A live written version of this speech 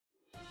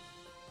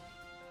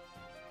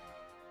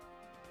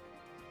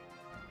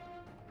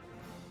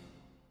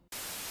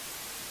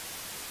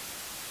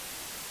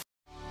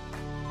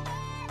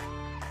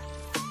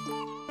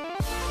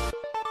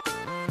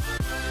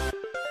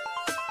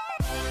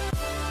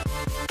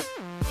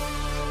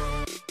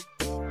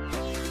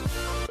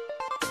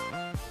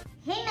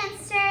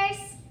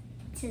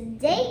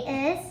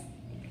Today is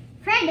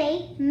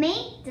Friday,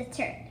 May the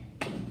 3rd.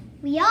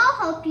 We all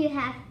hope you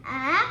have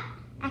an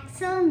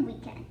excellent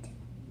weekend.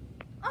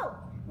 Oh,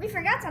 we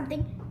forgot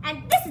something,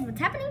 and this is what's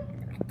happening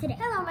today.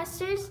 Hello,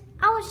 misters.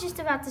 I was just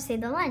about to say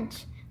the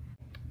lunch.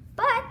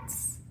 But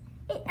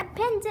it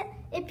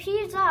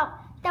appears out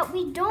that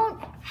we don't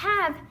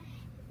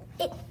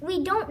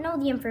know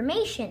the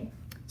information.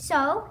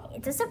 So,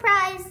 it's a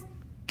surprise.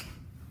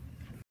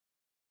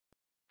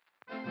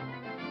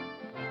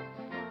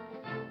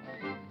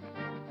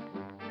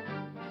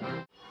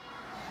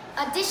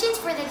 Auditions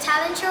for the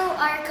talent show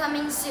are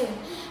coming soon.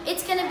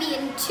 It's going to be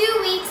in 2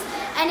 weeks,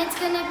 and it's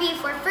going to be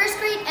for 1st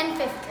grade and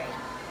 5th grade.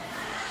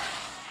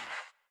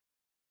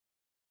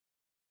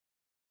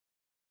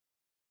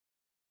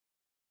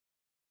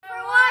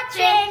 For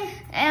watching,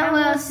 and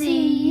we'll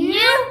see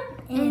you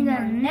in the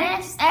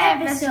next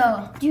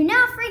episode. Do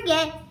not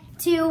forget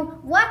to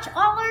watch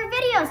all our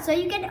videos so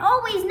you can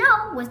always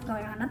know what's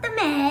going on at the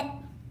Met.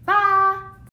 Bye!